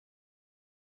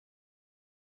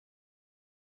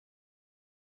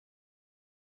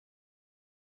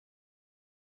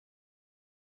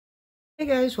Hey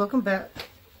guys, welcome back.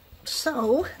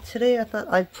 So, today I thought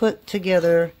I'd put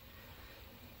together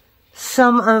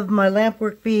some of my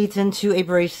lampwork beads into a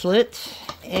bracelet,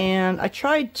 and I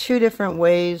tried two different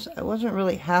ways. I wasn't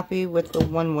really happy with the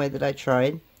one way that I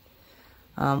tried,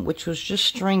 which was just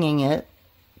stringing it.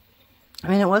 I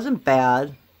mean, it wasn't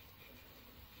bad,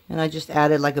 and I just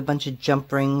added like a bunch of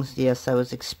jump rings. Yes, I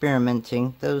was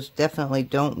experimenting. Those definitely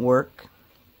don't work.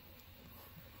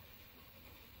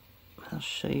 I'll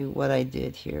show you what I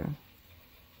did here.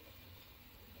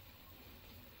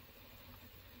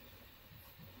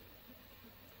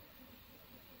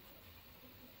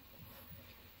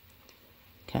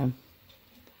 Okay.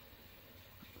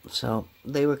 So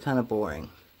they were kind of boring.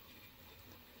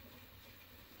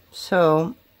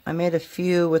 So I made a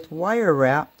few with wire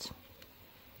wrapped,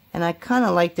 and I kind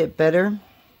of liked it better.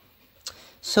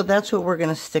 So that's what we're going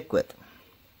to stick with.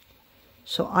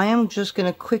 So I am just going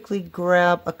to quickly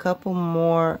grab a couple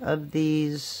more of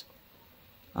these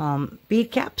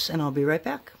bead caps, and I'll be right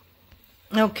back.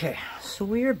 Okay, so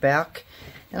we are back,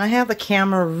 and I have the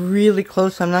camera really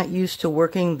close. I'm not used to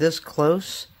working this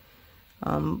close,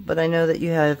 but I know that you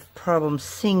have problems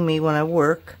seeing me when I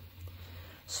work.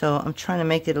 So I'm trying to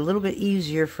make it a little bit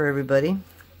easier for everybody.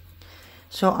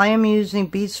 So I am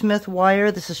using beadsmith wire.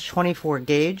 This is 24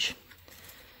 gauge,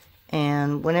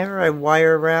 and whenever I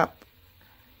wire wrap,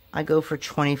 I go for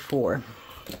 24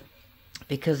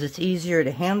 because it's easier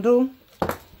to handle,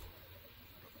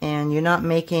 and you're not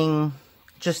making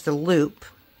just a loop,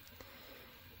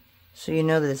 so you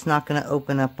know that it's not going to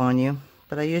open up on you.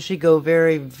 But I usually go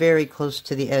very, very close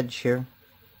to the edge here.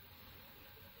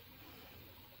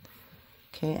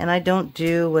 Okay, and I don't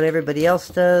do what everybody else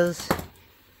does.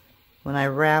 When I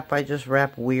wrap, I just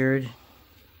wrap weird.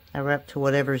 I wrap to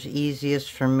whatever's easiest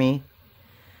for me.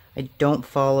 I don't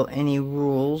follow any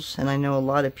rules, and I know a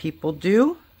lot of people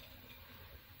do,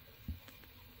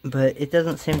 but it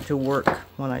doesn't seem to work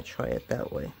when I try it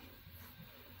that way.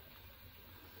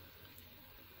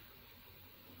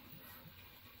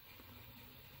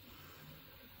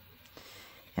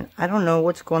 And I don't know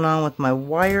what's going on with my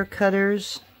wire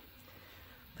cutters,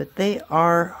 but they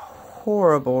are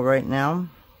horrible right now.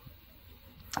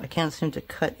 I can't seem to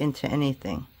cut into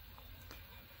anything.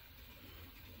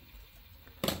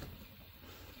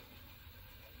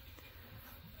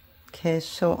 Okay,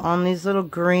 so on these little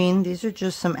green, these are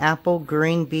just some apple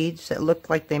green beads that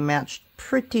look like they matched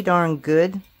pretty darn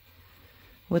good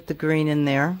with the green in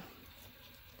there.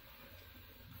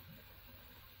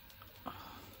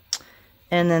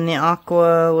 And then the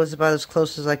aqua was about as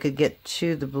close as I could get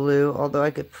to the blue, although I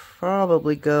could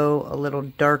probably go a little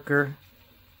darker.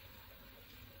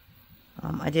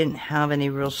 I didn't have any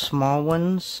real small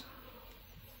ones.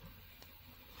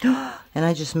 And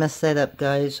I just messed that up,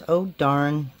 guys. Oh,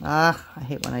 darn. I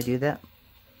hate when I do that.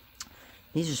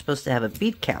 These are supposed to have a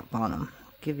bead cap on them.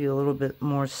 Give you a little bit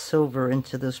more silver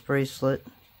into this bracelet.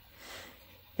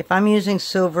 If I'm using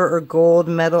silver or gold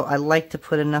metal, I like to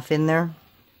put enough in there.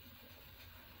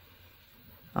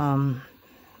 I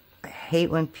hate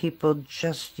when people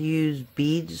just use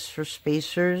beads for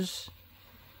spacers,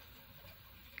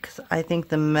 because I think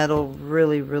the metal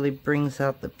really, really brings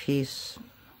out the piece.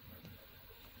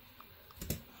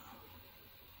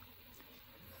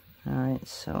 Alright,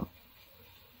 so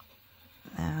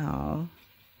now,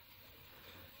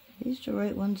 are these the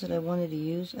right ones that I wanted to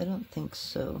use? I don't think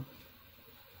so.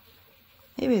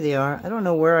 Maybe they are. I don't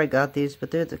know where I got these,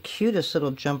 but they're the cutest little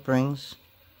jump rings,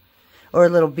 or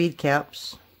little bead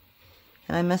caps.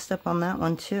 And I messed up on that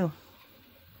one too.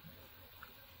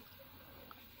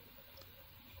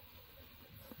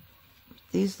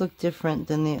 These look different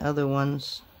than the other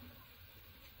ones.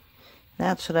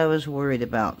 That's what I was worried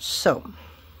about. So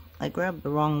I grabbed the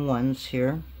wrong ones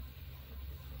here.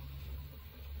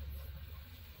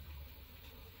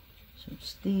 So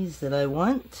it's these that I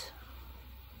want.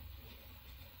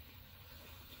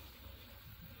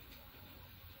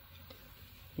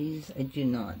 These I do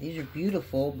not. These are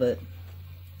beautiful, but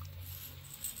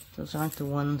those aren't the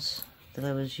ones that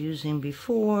I was using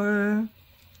before.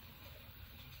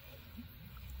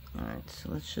 Alright, so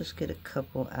let's just get a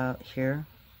couple out here.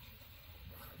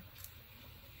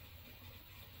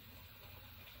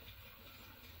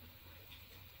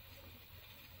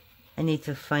 I need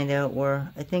to find out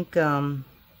where. I think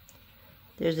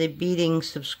there's a beading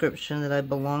subscription that I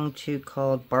belong to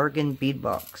called Bargain Bead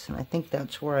Box, and I think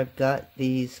that's where I've got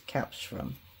these caps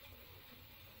from.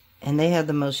 And they have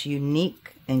the most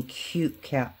unique and cute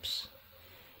caps.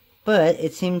 But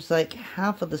it seems like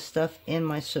half of the stuff in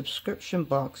my subscription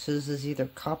boxes is either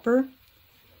copper,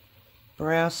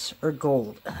 brass, or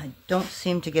gold. I don't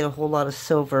seem to get a whole lot of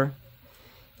silver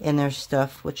in their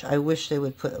stuff, which I wish they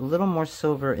would put a little more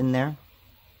silver in there.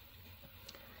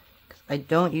 I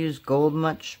don't use gold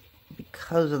much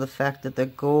because of the fact that the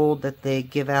gold that they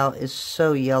give out is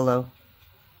so yellow.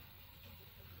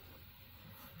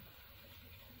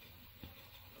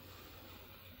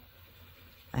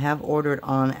 I have ordered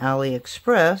on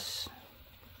AliExpress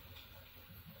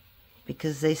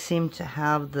because they seem to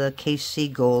have the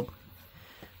KC gold,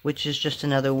 which is just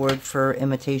another word for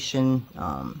imitation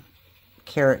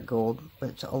karat gold, but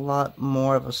it's a lot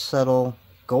more of a subtle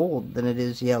gold than it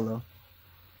is yellow.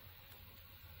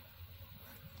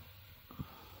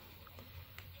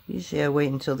 Usually I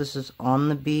wait until this is on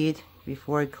the bead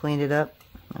before I clean it up.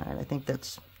 Alright, I think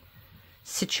that's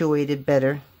situated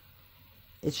better.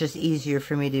 It's just easier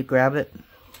for me to grab it.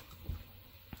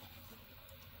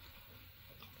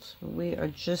 So we are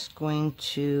just going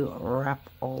to wrap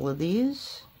all of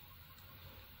these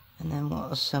and then we'll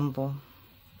assemble.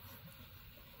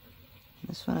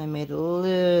 This one I made a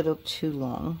little too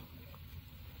long.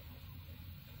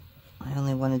 I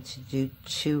only wanted to do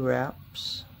 2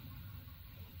 wraps.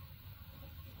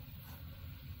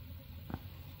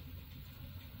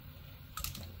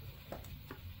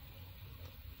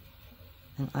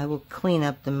 And I will clean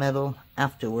up the metal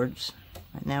afterwards.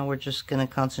 Right now we're just going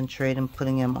to concentrate on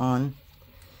putting them on.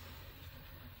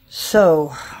 So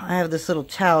I have this little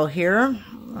towel here.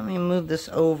 Let me move this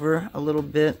over a little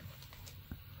bit.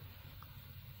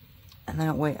 And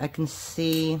that way I can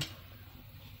see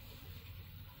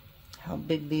how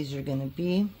big these are going to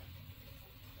be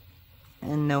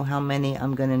and know how many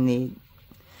I'm going to need.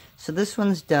 So this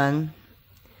one's done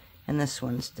and this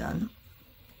one's done.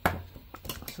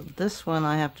 So this one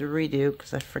I have to redo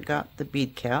because I forgot the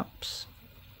bead caps.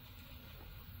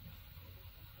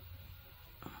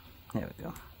 There we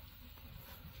go.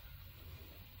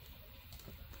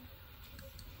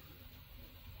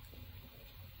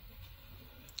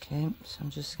 Okay, so I'm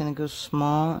just going to go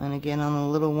small, and again on the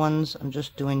little ones I'm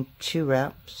just doing 2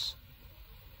 wraps.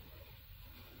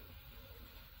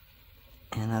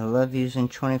 And I love using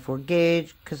 24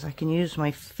 gauge because I can use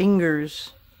my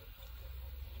fingers .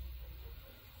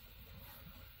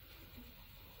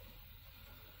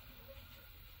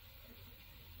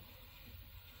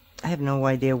 I have no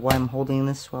idea why I'm holding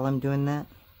this while I'm doing that.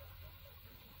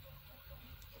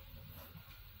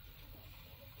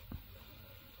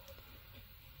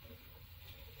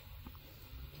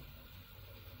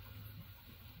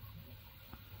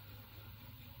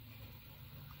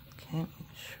 Okay, make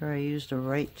sure I use the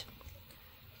right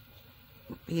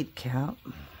bead cap.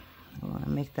 I don't want to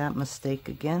make that mistake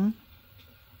again.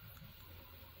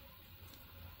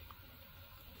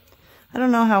 I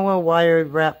don't know how well wire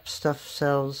wrap stuff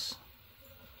sells.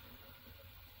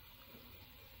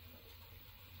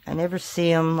 I never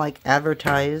see them like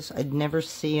advertised. I'd never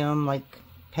see them like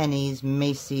Penny's,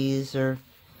 Macy's, or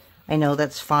I know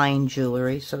that's fine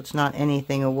jewelry, so it's not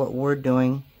anything of what we're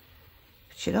doing.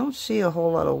 But you don't see a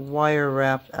whole lot of wire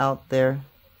wrap out there.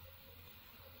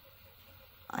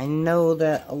 I know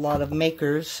that a lot of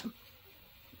makers,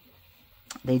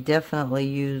 they definitely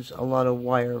use a lot of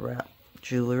wire wrap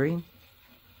jewelry.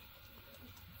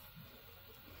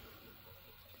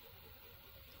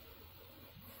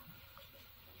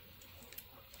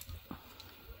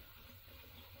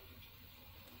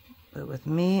 But with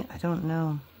me, I don't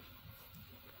know.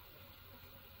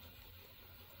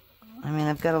 I mean,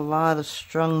 I've got a lot of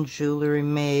strung jewelry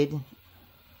made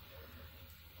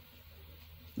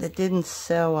that didn't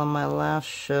sell on my last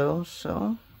show,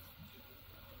 so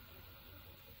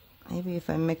maybe if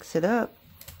I mix it up,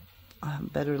 I'll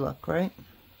have better luck, right?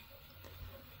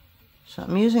 So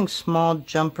I'm using small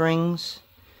jump rings,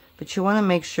 but you want to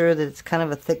make sure that it's kind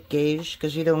of a thick gauge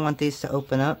because you don't want these to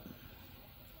open up.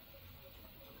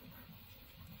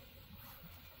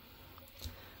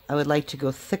 I would like to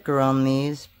go thicker on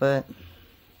these, but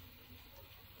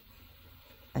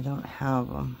I don't have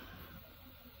them.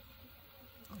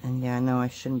 And yeah, I know I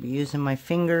shouldn't be using my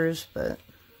fingers, but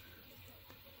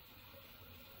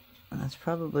that's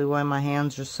probably why my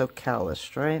hands are so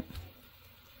calloused, right?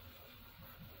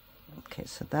 Okay,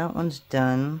 so that one's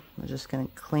done. We're just going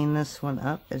to clean this one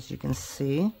up, as you can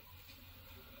see.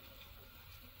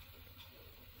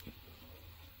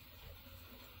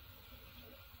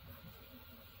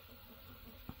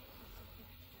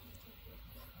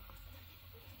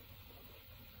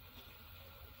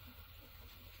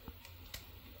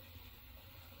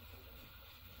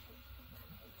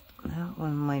 That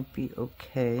one might be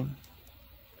okay.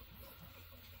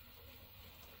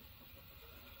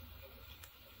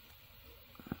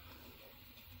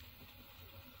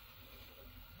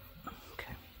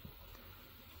 Okay.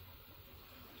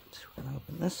 So we're going to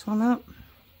open this one up.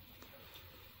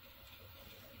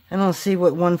 And I'll see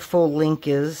what one full link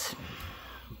is,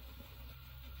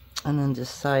 and then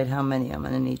decide how many I'm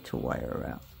going to need to wire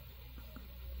out.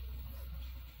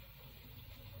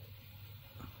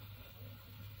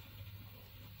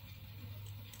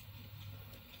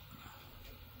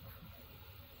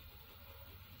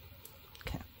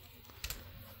 Okay.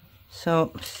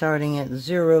 So starting at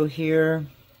 0 here,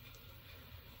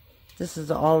 this is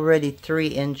already 3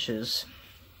 inches.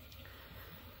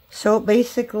 So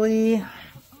basically,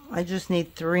 I just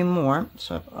need 3 more.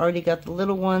 So I've already got the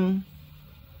little one.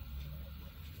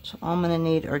 So all I'm going to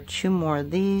need are 2 more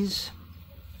of these.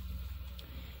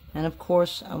 And of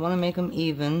course, I want to make them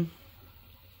even.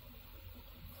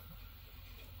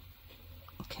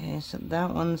 Okay, so that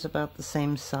one's about the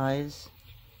same size.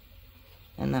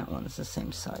 And that one's the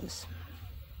same size.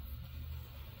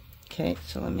 Okay,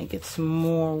 so let me get some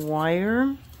more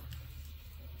wire.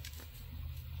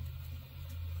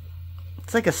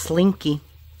 It's like a slinky.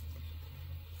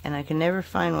 And I can never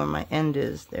find where my end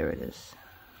is. There it is.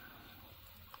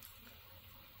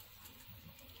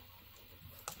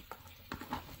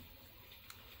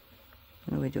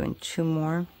 And we're doing 2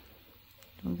 more.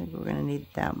 Don't think we're going to need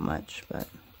that much, but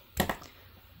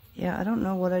yeah, I don't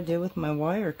know what I did with my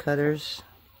wire cutters.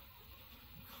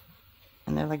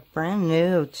 And they're like brand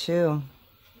new too.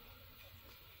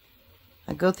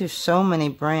 I go through so many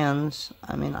brands.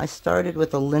 I mean, I started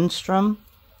with a Lindstrom.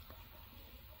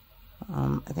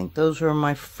 I think those were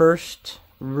my first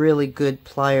really good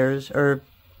pliers or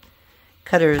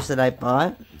cutters that I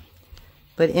bought.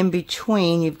 But in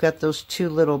between, you've got those 2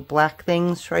 little black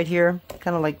things right here,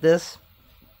 kind of like this,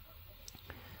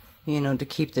 you know, to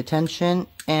keep the tension.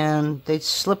 And they'd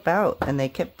slip out and they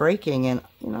kept breaking. And,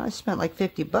 you know, I spent like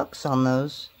 50 bucks on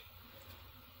those.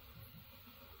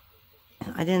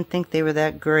 And I didn't think they were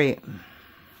that great.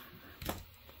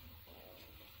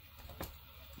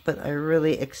 But I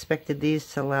really expected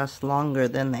these to last longer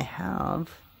than they have.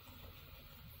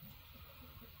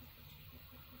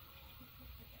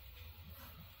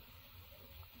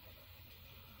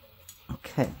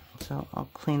 Okay, so I'll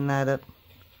clean that up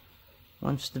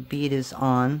once the bead is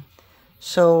on.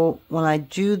 So when I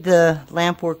do the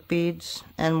lampwork beads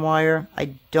and wire,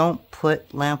 I don't put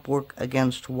lampwork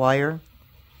against wire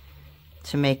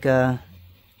to make a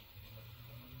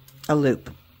loop.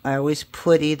 I always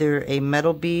put either a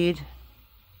metal bead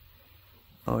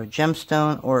or a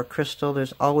gemstone or a crystal.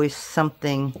 There's always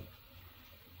something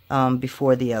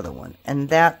before the other one. And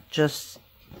that just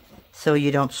so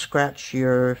you don't scratch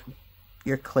your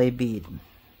clay bead.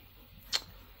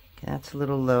 Okay, that's a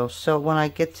little low. So when I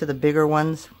get to the bigger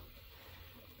ones,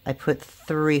 I put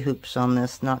 3 hoops on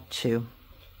this, not 2.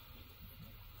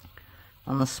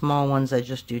 On the small ones, I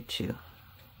just do 2.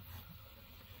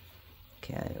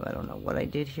 Okay, I don't know what I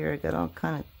did here. I got all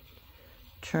kind of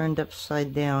turned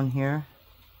upside down here.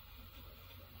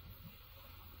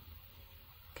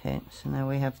 Okay, so now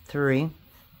we have 3.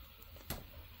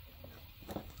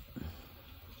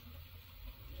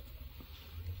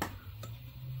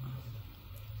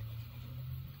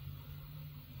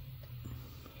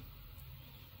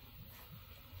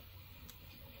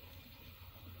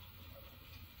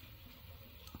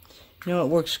 You know what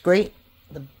works great?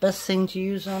 The best thing to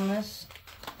use on this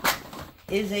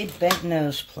is a bent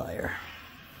nose plier.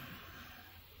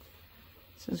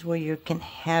 This is where you can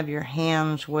have your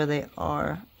hands where they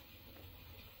are.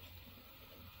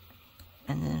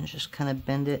 And then just kind of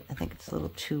bend it. I think it's a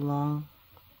little too long.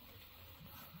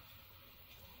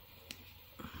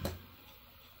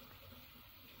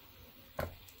 Okay,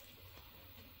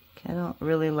 I don't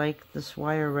really like this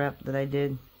wire wrap that I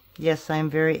did. Yes,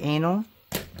 I'm very anal.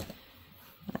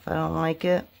 If I don't like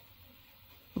it,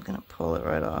 I'm going to pull it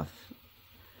right off.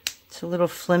 It's a little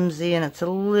flimsy and it's a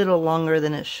little longer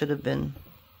than it should have been.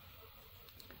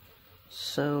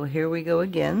 So here we go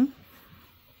again.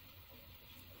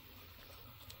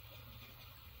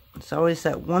 It's always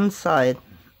that one side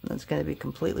that's going to be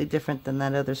completely different than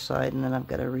that other side, and then I've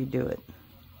got to redo it.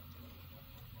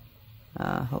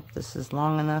 I hope this is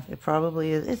long enough. It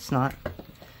probably is. It's not.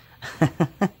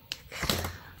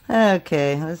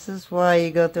 Okay, this is why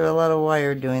you go through a lot of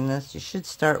wire doing this. You should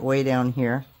start way down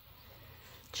here,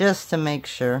 just to make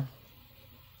sure.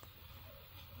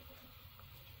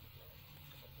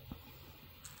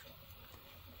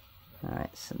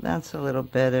 Alright, so that's a little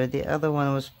better. The other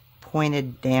one was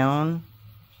pointed down,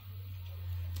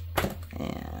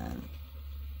 and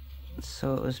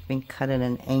so it was being cut at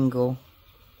an angle.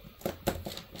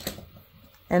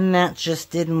 And that just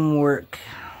didn't work.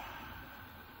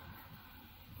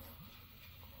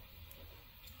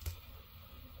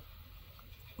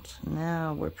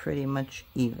 Now we're pretty much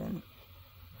even.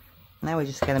 Now we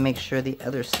just got to make sure the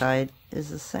other side is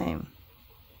the same.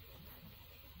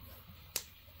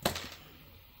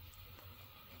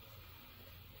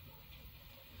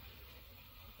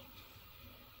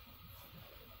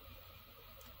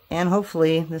 And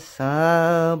hopefully this,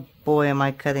 oh boy, am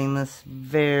I cutting this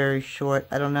very short.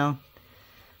 I don't know.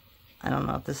 I don't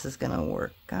know if this is going to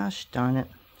work. Gosh darn it.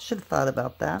 Should have thought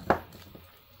about that.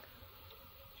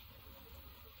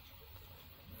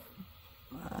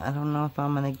 I don't know if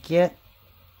I'm going to get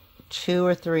 2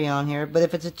 or 3 on here, but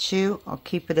if it's a 2, I'll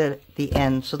keep it at the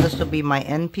end. So this will be my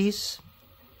end piece.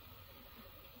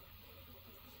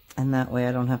 And that way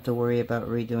I don't have to worry about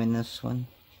redoing this one.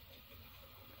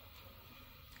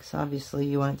 Because obviously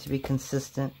you want it to be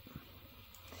consistent.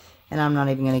 And I'm not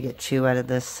even going to get 2 out of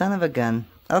this. Son of a gun.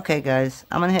 Okay, guys,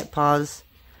 I'm going to hit pause.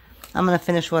 I'm going to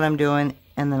finish what I'm doing,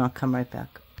 and then I'll come right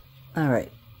back.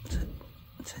 Alright, so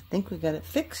I think we got it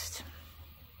fixed.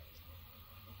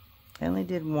 I only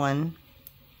did 1.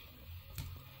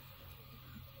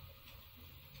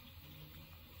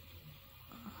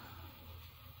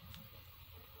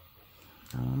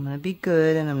 I'm going to be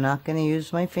good, and I'm not going to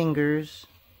use my fingers.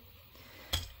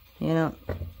 You know,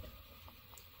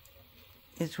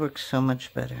 it works so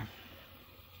much better.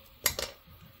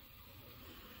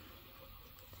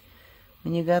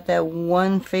 When you got that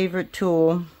one favorite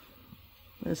tool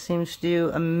that seems to do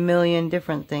a million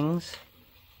different things.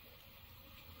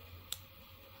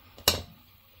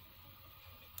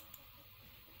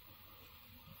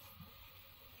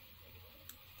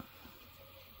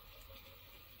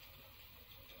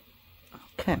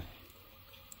 Okay.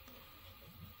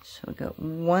 So we got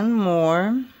one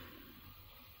more.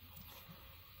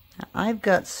 Now, I've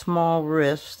got small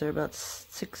wrists. They're about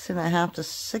 6.5 to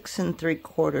 6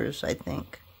 3/4, I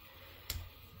think.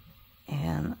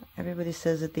 And everybody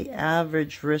says that the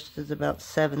average wrist is about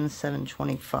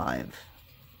 7.25.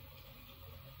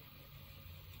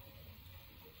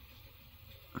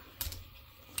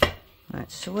 Alright,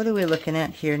 so what are we looking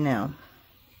at here now?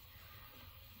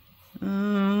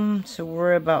 So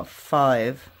we're about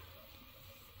 5.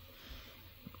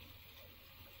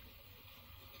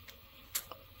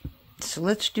 So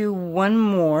let's do one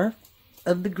more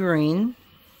of the green.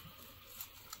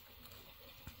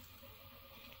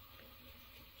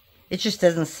 It just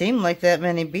doesn't seem like that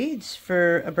many beads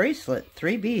for a bracelet.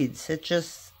 3 beads. It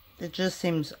just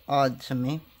seems odd to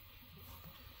me.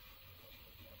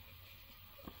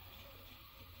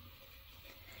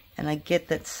 And I get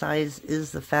that size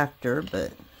is the factor,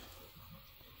 but it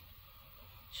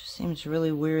just seems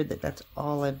really weird that that's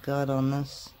all I've got on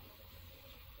this.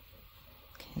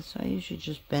 Okay, so I usually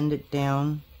just bend it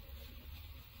down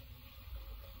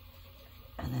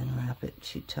and then wrap it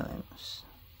 2 times.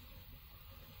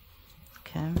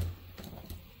 Okay.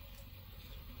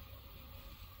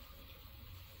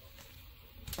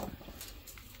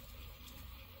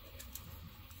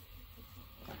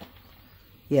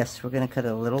 Yes, we're going to cut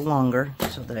it a little longer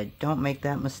so that I don't make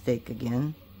that mistake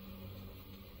again.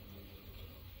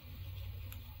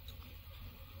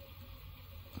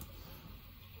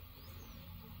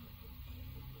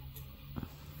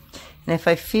 And if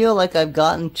I feel like I've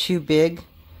gotten too big,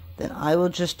 then I will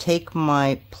just take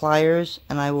my pliers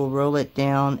and I will roll it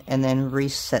down and then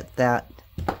reset that.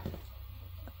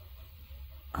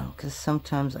 Because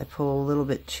sometimes I pull a little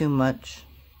bit too much.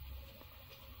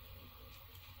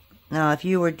 Now, if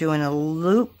you were doing a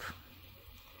loop,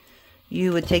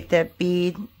 you would take that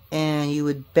bead and you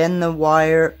would bend the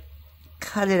wire,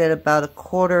 cut it at about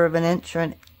 1/4 of an inch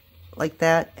or like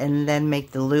that, and then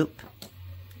make the loop.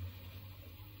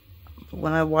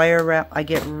 When I wire wrap, I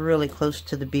get really close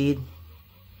to the bead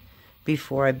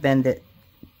before I bend it.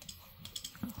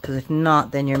 Because if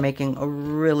not, then you're making a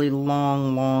really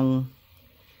long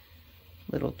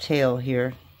little tail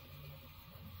here.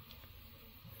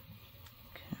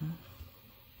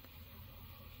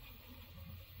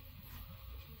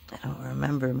 I don't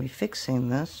remember me fixing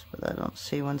this, but I don't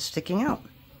see one sticking out.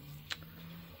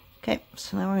 Okay,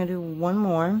 so now we're going to do one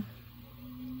more.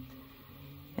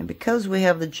 And because we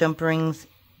have the jump rings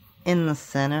in the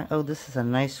center, oh, this is a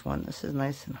nice one. This is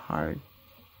nice and hard.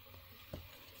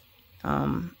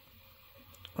 We're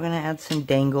going to add some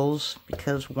dangles,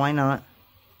 because why not?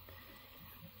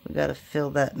 We got to fill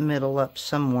that middle up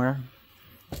somewhere.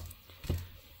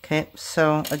 Okay,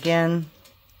 so again,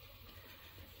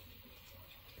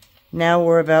 now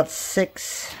we're about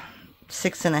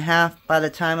 6.5. By the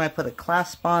time I put a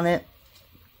clasp on it,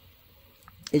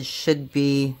 it should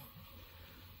be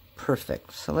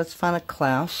perfect. So let's find a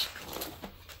clasp.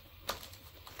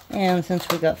 And since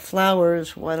we got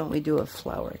flowers, why don't we do a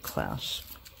flower clasp?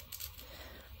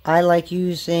 I like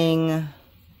using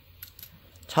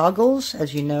toggles,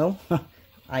 as you know.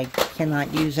 I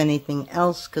cannot use anything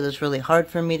else because it's really hard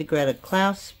for me to grab a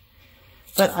clasp.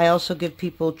 But I also give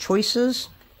people choices.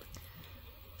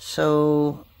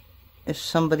 So if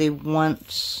somebody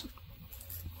wants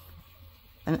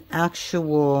an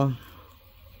actual,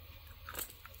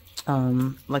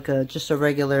 like just a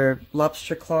regular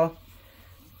lobster claw,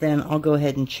 then I'll go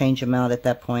ahead and change them out at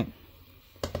that point.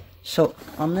 So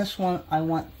on this one, I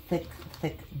want thick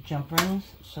jump rings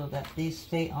so that these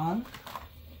stay on.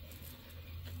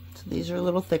 So these are a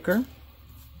little thicker.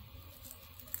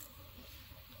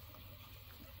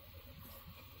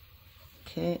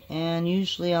 Okay, and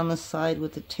usually on the side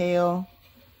with the tail,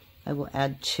 I will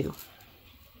add 2.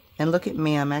 And look at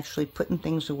me, I'm actually putting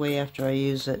things away after I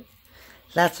use it.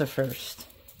 That's a first.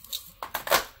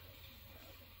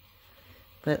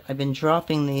 But I've been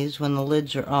dropping these when the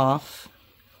lids are off.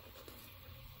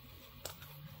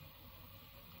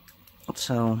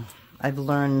 So I've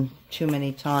learned too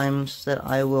many times that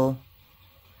I will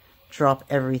drop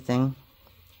everything.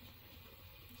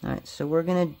 Alright, so we're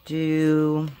going to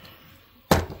do,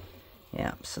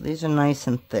 yeah, so these are nice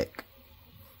and thick.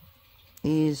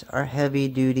 These are heavy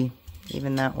duty.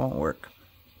 Even that won't work.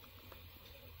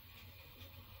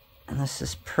 And this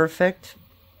is perfect.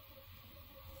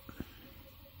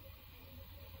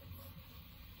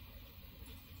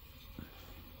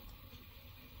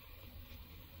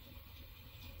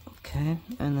 Okay,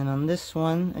 and then on this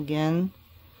one, again,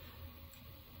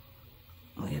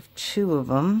 we have 2 of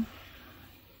them.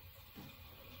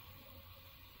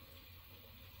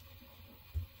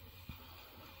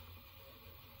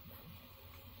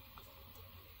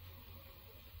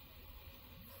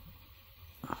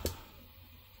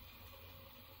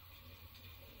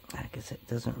 I guess it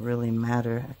doesn't really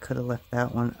matter. I could have left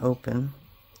that one open.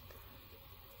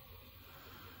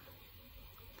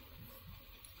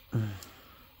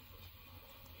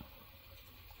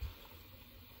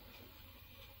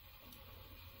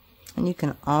 And you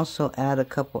can also add a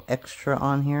couple extra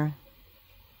on here,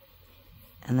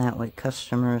 and that way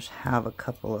customers have a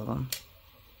couple of them.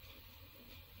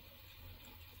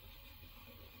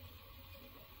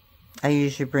 I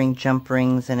usually bring jump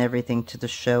rings and everything to the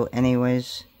show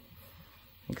anyways,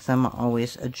 because I'm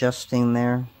always adjusting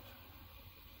there.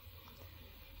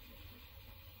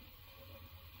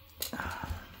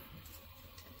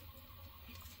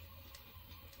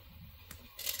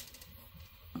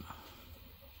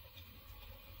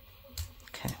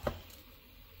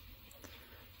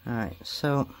 Alright,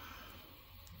 so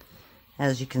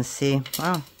as you can see,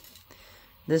 wow,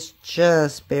 this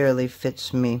just barely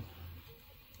fits me.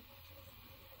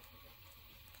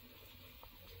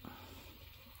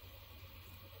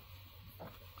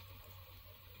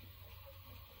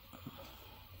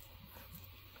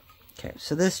 Okay,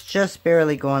 so this just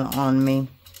barely going on me.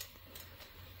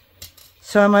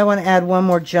 So I might want to add one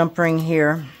more jump ring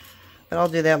here, but I'll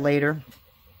do that later.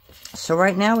 So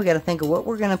right now we got to think of what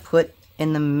we're going to put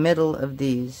in the middle of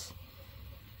these.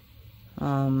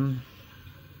 What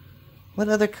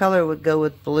other color would go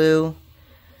with blue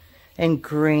and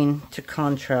green to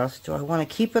contrast? Do I want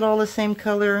to keep it all the same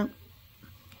color?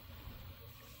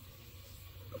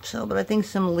 So, but I think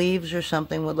some leaves or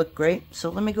something would look great.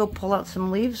 So let me go pull out some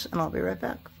leaves and I'll be right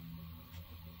back.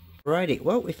 Alrighty,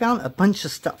 well, we found a bunch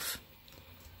of stuff.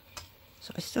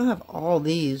 So I still have all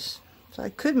these. So I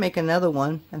could make another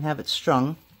one and have it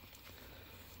strung.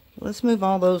 Let's move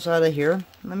all those out of here.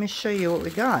 Let me show you what we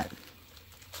got.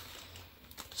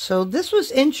 So this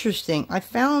was interesting. I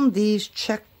found these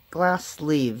check glass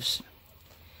leaves.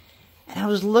 And I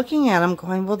was looking at them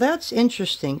going, well, that's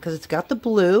interesting because it's got the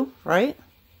blue, right?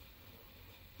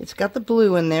 It's got the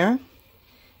blue in there.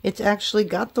 It's actually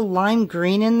got the lime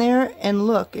green in there. And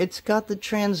look, it's got the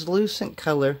translucent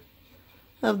color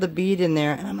of the bead in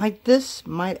there. And I'm like, this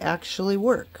might actually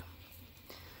work.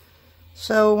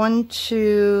 So 1,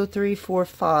 2, 3, 4,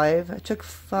 5. I took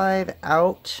 5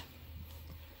 out.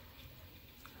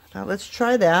 Now let's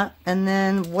try that. And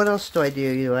then what else do?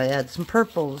 Do I add some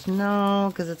purples? No,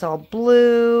 because it's all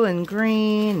blue and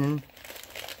green. And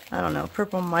I don't know.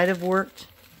 Purple might have worked.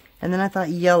 And then I thought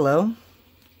yellow.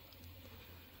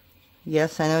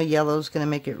 Yes, I know yellow's going to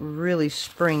make it really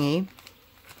springy.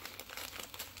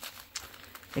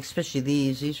 Especially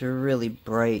these. These are really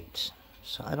bright.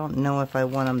 So I don't know if I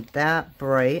want them that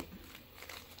bright.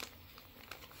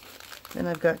 Then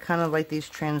I've got kind of like these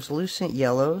translucent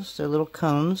yellows. They're little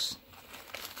cones.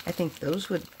 I think those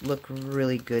would look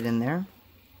really good in there.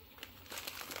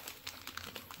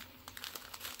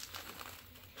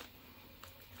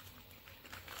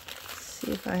 Let's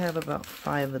see if I have about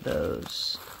 5 of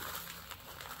those.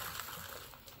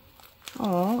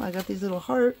 Oh, I got these little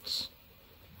hearts.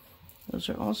 Those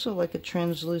are also like a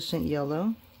translucent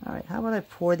yellow. Alright, how about I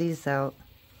pour these out?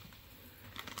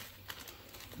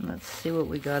 Let's see what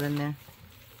we got in there.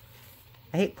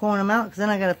 I hate pouring them out because then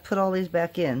I got to put all these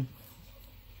back in.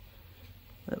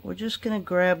 But we're just going to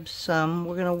grab some.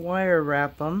 We're going to wire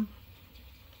wrap them.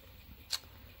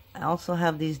 I also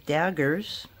have these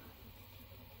daggers.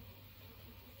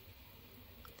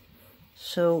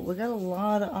 So we got a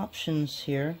lot of options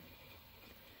here.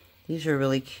 These are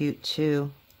really cute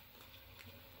too.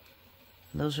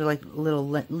 Those are like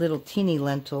little teeny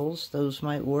lentils. Those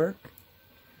might work.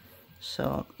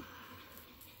 So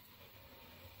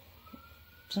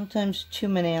sometimes too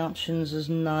many options is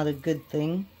not a good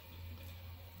thing.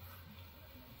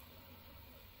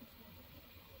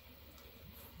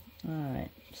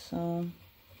 Alright, so,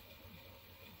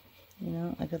 you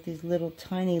know, I got these little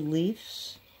tiny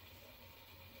leaves.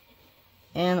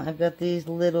 And I've got these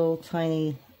little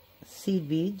tiny seed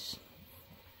beads.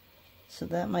 So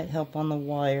that might help on the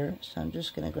wire. So I'm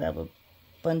just going to grab a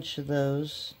bunch of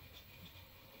those.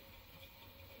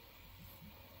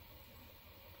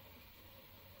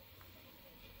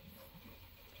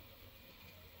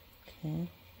 Okay,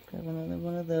 grab another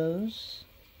one of those.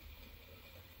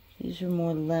 These are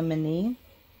more lemony.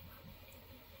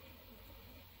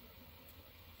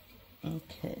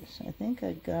 Okay, so I think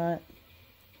I got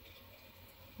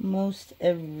most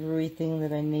everything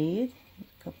that I need.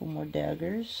 A couple more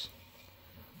daggers.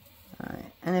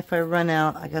 Alright, and if I run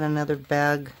out, I got another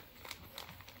bag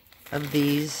of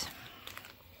these.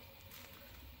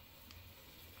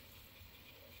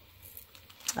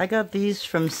 I got these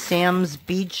from Sam's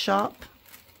Bead Shop.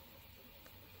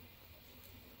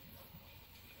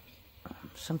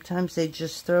 Sometimes they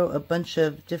just throw a bunch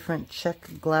of different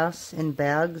check glass in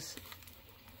bags.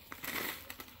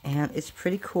 And it's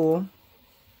pretty cool.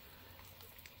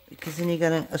 Because then you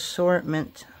got an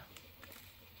assortment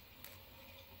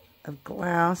of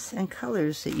glass and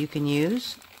colors that you can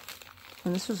use.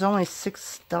 And this was only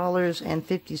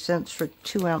 $6.50 for a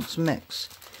 2-ounce mix.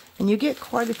 And you get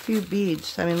quite a few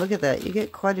beads. I mean, look at that. You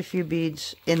get quite a few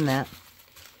beads in that.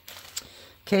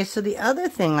 Okay, so the other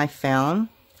thing I found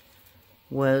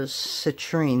was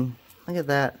citrine. Look at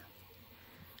that.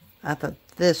 I thought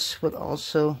this would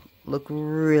also look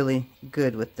really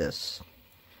good with this.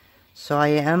 So I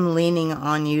am leaning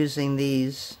on using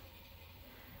these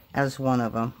as one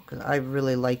of them because I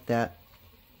really like that.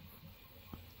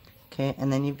 Okay,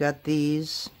 and then you've got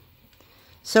these.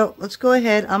 So let's go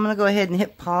ahead. I'm going to go ahead and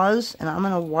hit pause, and I'm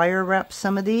going to wire wrap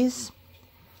some of these.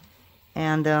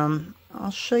 And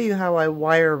I'll show you how I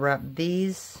wire wrap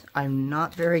these. I'm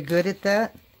not very good at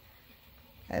that.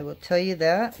 I will tell you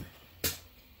that.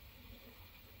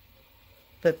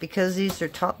 But because these are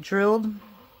top drilled,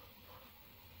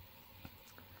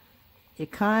 you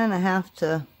kind of have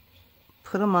to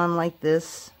put them on like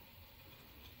this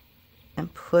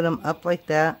and put them up like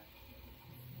that,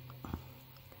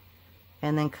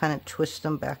 and then kind of twist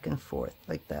them back and forth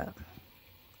like that.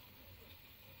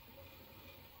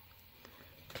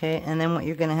 Okay, and then what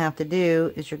you're going to have to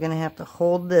do is you're going to have to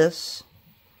hold this,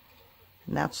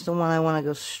 and that's the one I want to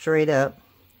go straight up.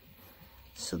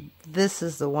 So this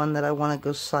is the one that I want to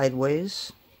go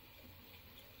sideways.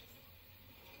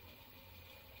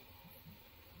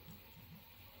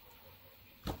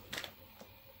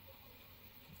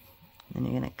 Then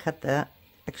you're going to cut that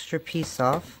extra piece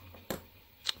off.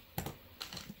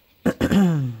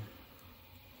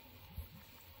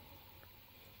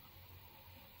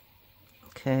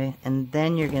 Okay, and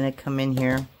then you're going to come in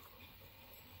here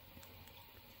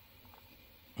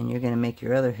and you're going to make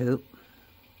your other hoop.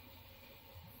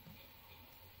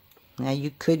 Now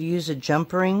you could use a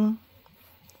jump ring,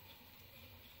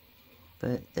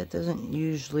 but that doesn't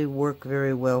usually work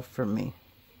very well for me.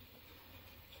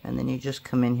 And then you just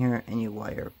come in here and you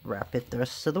wire wrap it the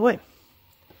rest of the way.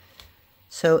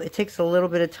 So it takes a little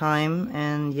bit of time,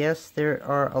 and yes, there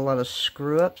are a lot of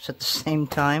screw-ups at the same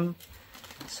time.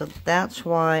 So that's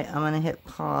why I'm going to hit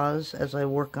pause as I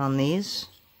work on these.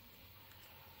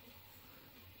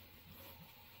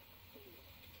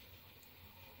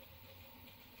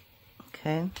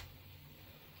 Okay.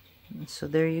 And so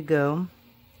there you go.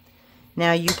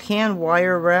 Now you can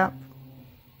wire wrap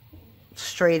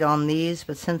straight on these,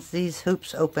 but since these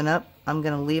hoops open up, I'm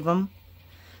going to leave them.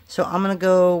 So I'm going to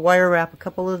go wire wrap a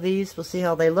couple of these. We'll see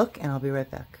how they look, and I'll be right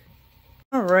back.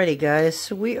 Alrighty guys,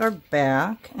 so we are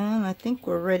back, and I think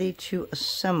we're ready to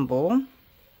assemble.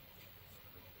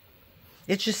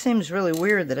 It just seems really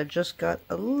weird that I just got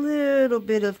a little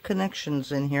bit of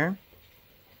connections in here.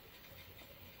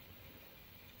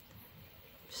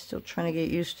 Still trying to get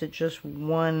used to just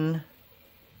one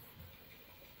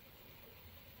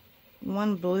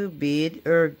one blue bead,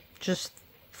 or just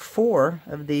 4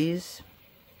 of these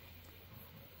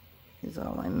is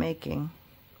all I'm making.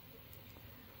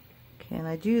 Okay, and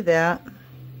I do that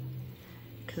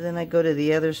because then I go to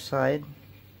the other side.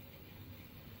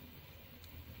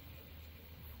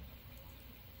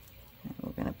 And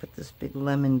we're going to put this big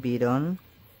lemon bead on.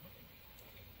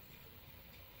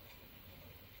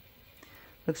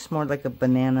 Looks more like a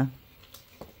banana.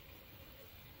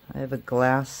 I have a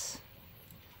glass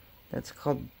that's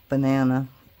called banana,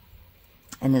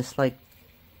 and it's like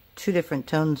 2 different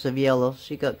tones of yellow.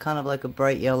 So you got kind of like a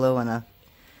bright yellow and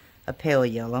a pale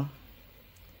yellow.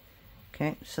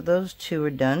 Okay, so those 2 are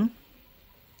done.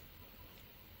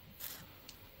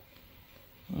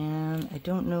 And I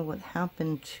don't know what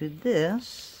happened to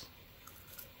this,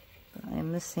 but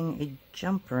I'm missing a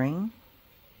jump ring.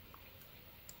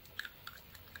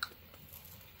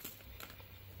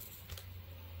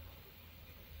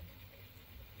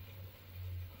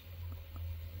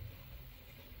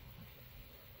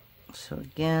 So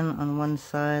again, on one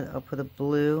side I'll put a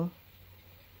blue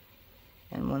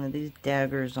and one of these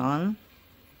daggers on,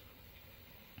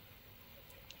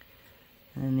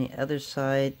 and then the other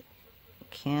side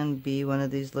can be one of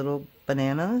these little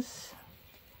bananas.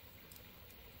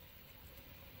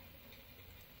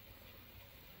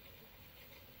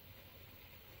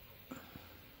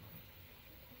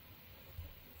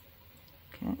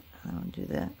 Okay, I'll do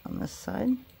that on this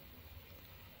side.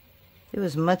 It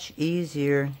was much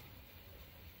easier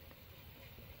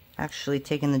actually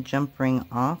taking the jump ring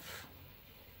off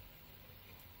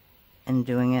and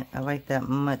doing it. I like that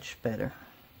much better,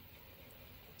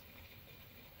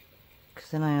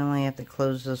 because then I only have to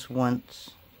close this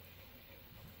once.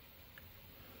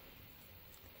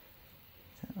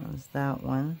 That was that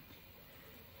one,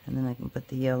 and then I can put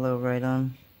the yellow right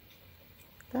on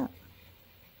that.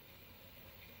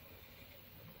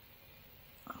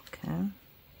 Okay.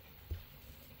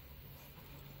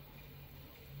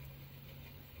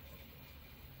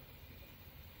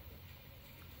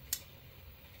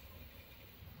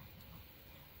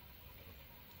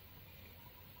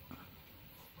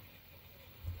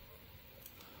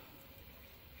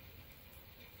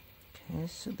 Okay,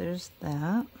 so there's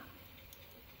that.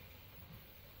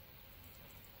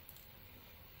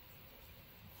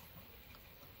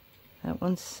 That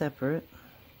one's separate.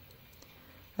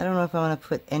 I don't know if I want to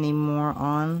put any more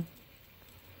on.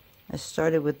 I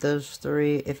started with those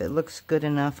 3. If it looks good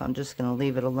enough, I'm just going to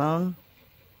leave it alone.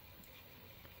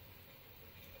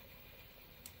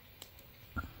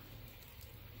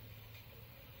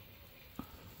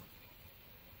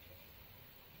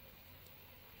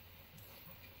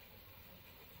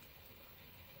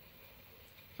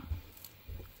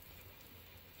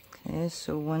 Okay,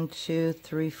 so 1, 2,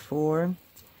 3, 4,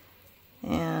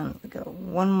 and we got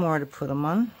one more to put them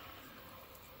on.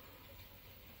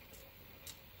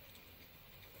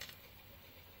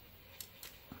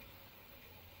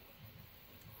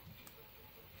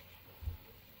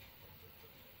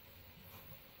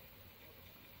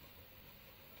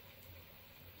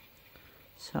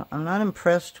 So I'm not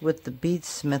impressed with the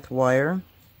beadsmith wire.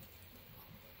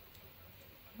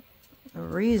 The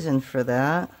reason for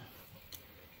that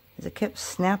is it kept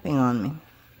snapping on me.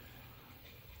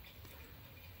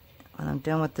 When I'm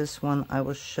done with this one, I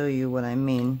will show you what I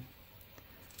mean.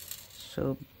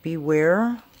 So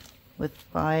beware with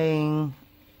buying,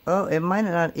 oh, it might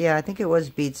not, yeah, I think it was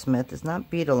Beadsmith. It's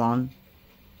not Beadalon,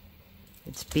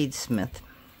 it's Beadsmith.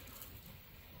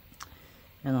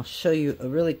 And I'll show you a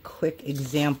really quick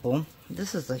example.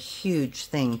 This is a huge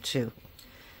thing too.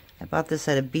 I bought this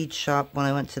at a beach shop when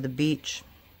I went to the beach.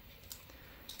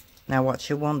 Now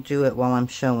watch, it won't do it while I'm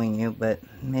showing you, but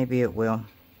maybe it will.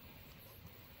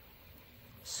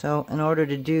 So in order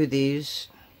to do these,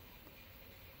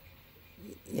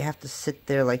 you have to sit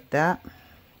there like that.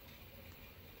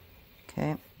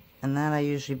 Okay, and that I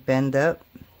usually bend up,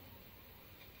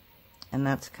 and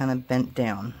that's kind of bent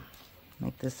down.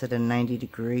 Make this at a 90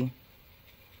 degree.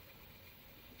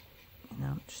 You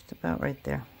know, just about right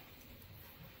there.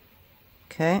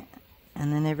 Okay,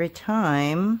 and then every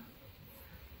time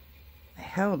I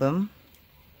held them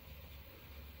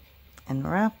and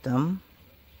wrapped them,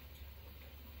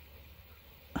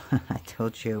 I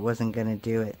told you it wasn't going to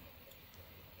do it.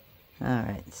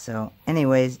 Alright, so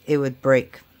anyways, it would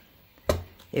break.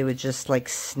 It would just like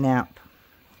snap.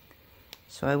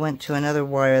 So I went to another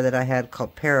wire that I had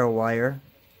called Para wire,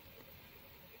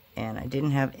 and I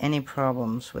didn't have any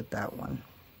problems with that one.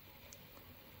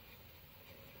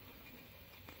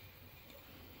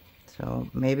 So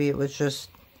maybe it was just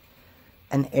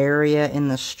an area in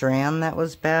the strand that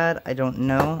was bad. I don't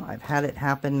know. I've had it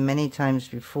happen many times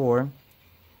before.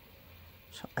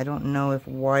 So I don't know if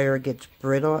wire gets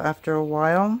brittle after a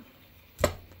while.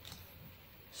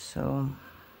 So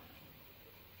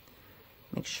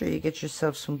make sure you get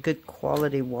yourself some good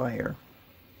quality wire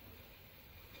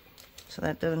so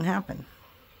that doesn't happen.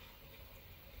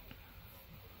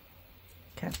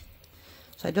 Okay.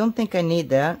 So I don't think I need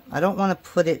that. I don't want to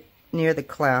put it near the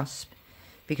clasp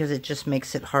because it just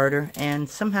makes it harder. And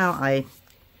somehow I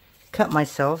cut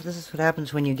myself. This is what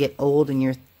happens when you get old and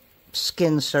your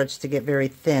skin starts to get very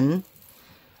thin.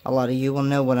 A lot of you will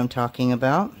know what I'm talking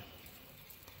about.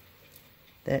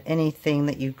 That anything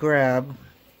that you grab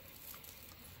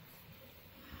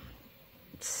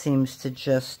seems to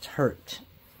just hurt.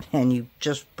 And you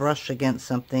just brush against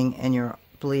something and you're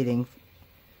bleeding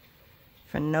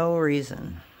for no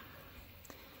reason.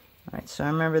 Alright, so I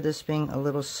remember this being a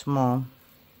little small.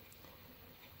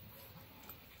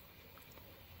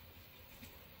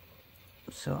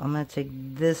 So I'm going to take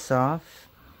this off.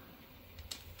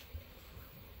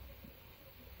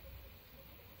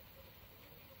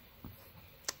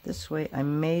 This way I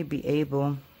may be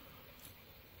able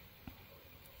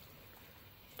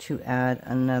to add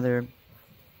another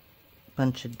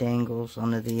bunch of dangles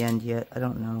onto the end yet. I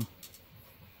don't know.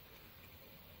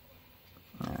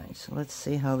 Alright, so let's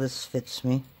see how this fits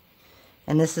me.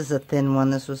 And this is a thin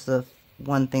one. This was the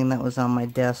one thing that was on my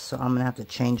desk, so I'm going to have to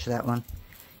change that one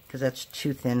because that's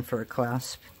too thin for a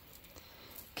clasp.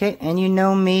 Okay, and you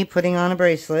know me putting on a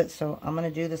bracelet, so I'm going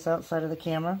to do this outside of the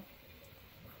camera.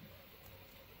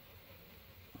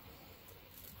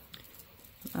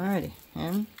 Alrighty,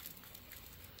 and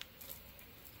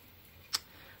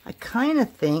I kind of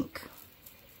think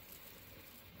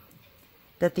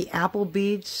that the apple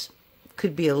beads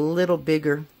could be a little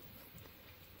bigger,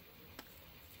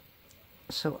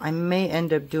 so I may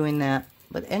end up doing that.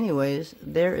 But anyways,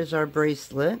 there is our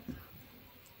bracelet.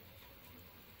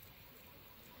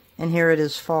 And here it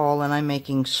is fall, and I'm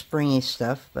making springy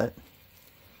stuff, but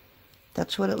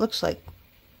that's what it looks like.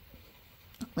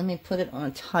 Let me put it on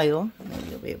a tile. Maybe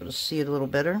you'll be able to see it a little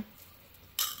better.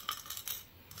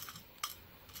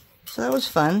 So that was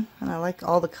fun, and I like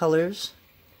all the colors.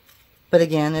 But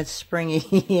again, it's springy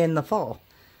in the fall.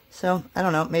 So, I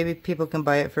don't know, maybe people can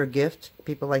buy it for a gift.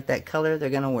 People like that color, they're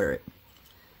going to wear it.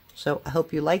 So, I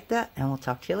hope you like that, and we'll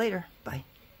talk to you later. Bye.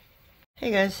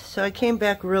 Hey guys, so I came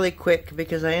back really quick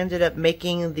because I ended up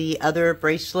making the other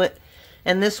bracelet.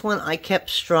 And this one I kept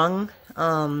strung.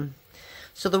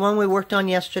 So the one we worked on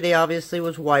yesterday obviously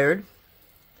was wired.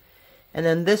 And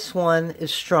then this one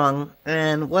is strung.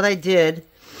 And what I did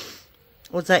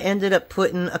was I ended up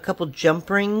putting a couple jump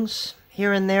rings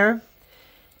here and there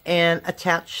and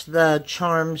attached the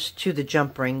charms to the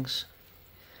jump rings.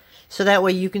 So that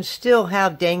way you can still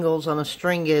have dangles on a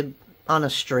stringed,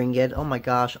 oh my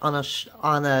gosh, on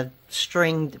a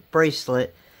stringed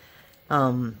bracelet.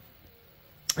 And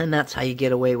that's how you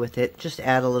get away with it. Just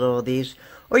add a little of these.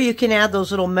 Or you can add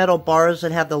those little metal bars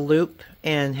that have the loop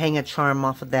and hang a charm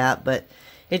off of that. But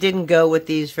it didn't go with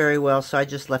these very well, so I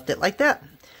just left it like that.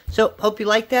 So, hope you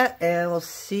like that, and we'll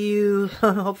see you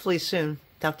hopefully soon.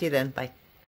 Talk to you then. Bye.